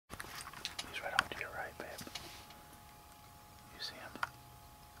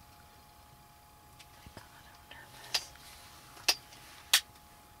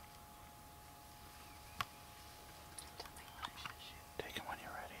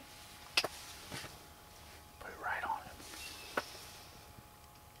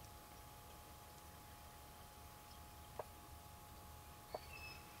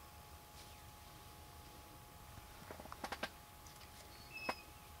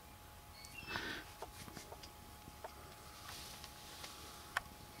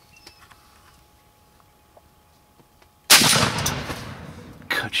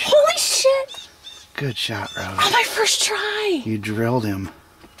Good shot, Rose. On my first try. You drilled him.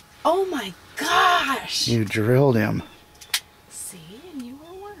 Oh my gosh. You drilled him. See, and you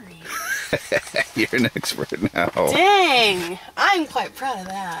were worried. You're an expert now. Dang. I'm quite proud of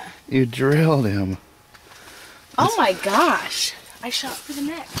that. You drilled him. Oh my gosh. I shot for the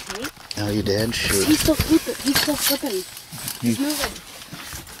neck, Tate. Oh, you did? Shoot. He's still flipping. He's still flipping. He's moving.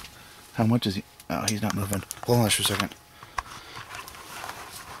 How much is he? Oh, he's not moving. Hold on just for a second.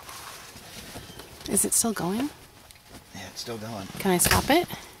 Is it still going? Yeah, it's still going. Can I stop it?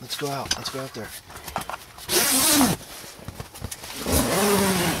 Let's go out. Let's go out there.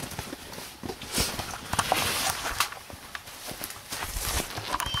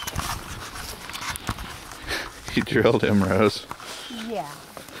 You drilled him, Rose. Yeah.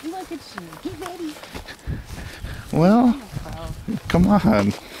 Look at you. Get ready. Well, come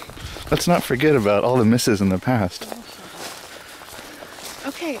on. Let's not forget about all the misses in the past.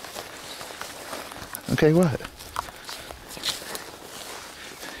 Okay. Okay, what?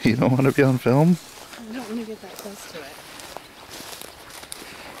 You don't want to be on film? I don't want to get that close to it.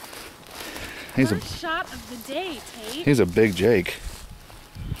 First shot of the day, Tate. He's a big Jake.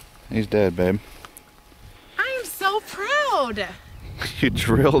 He's dead, babe. I am so proud. You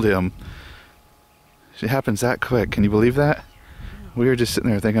drilled him. It happens that quick. Can you believe that? We were just sitting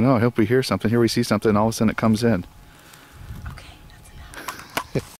there thinking, oh, I hope we hear something. Here we see something, and all of a sudden it comes in.